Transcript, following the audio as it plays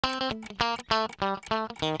And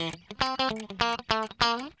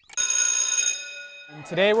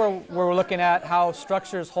today we're looking at how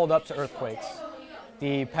structures hold up to earthquakes.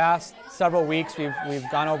 The past several weeks we've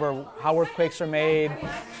gone over how earthquakes are made,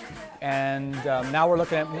 and now we're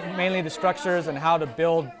looking at mainly the structures and how to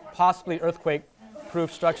build possibly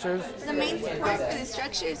earthquake-proof structures. The main support for the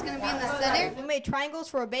structure is going to be in the center. We made triangles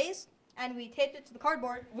for a base, and we taped it to the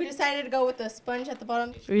cardboard. We decided to go with the sponge at the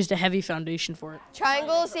bottom. We used a heavy foundation for it.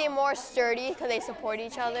 Triangles seem more sturdy because they support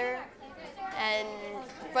each other. And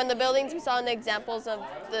from the buildings we saw in the examples of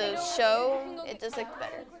the show, it just looked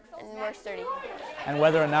better and more sturdy. And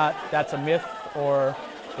whether or not that's a myth or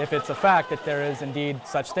if it's a fact that there is indeed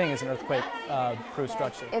such thing as an earthquake-proof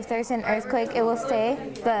structure. If there's an earthquake, it will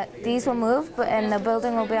stay, but these will move, and the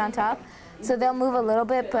building will be on top. So they'll move a little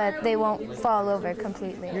bit, but they won't fall over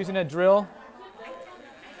completely. Using a drill,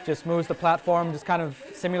 just moves the platform, just kind of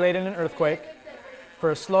simulating an earthquake.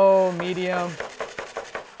 For a slow, medium,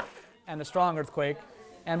 and a strong earthquake.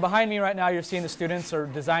 And behind me right now, you're seeing the students are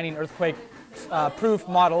designing earthquake-proof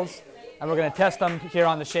models, and we're going to test them here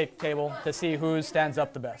on the shake table to see who stands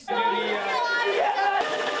up the best.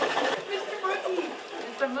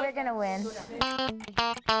 We're going to win.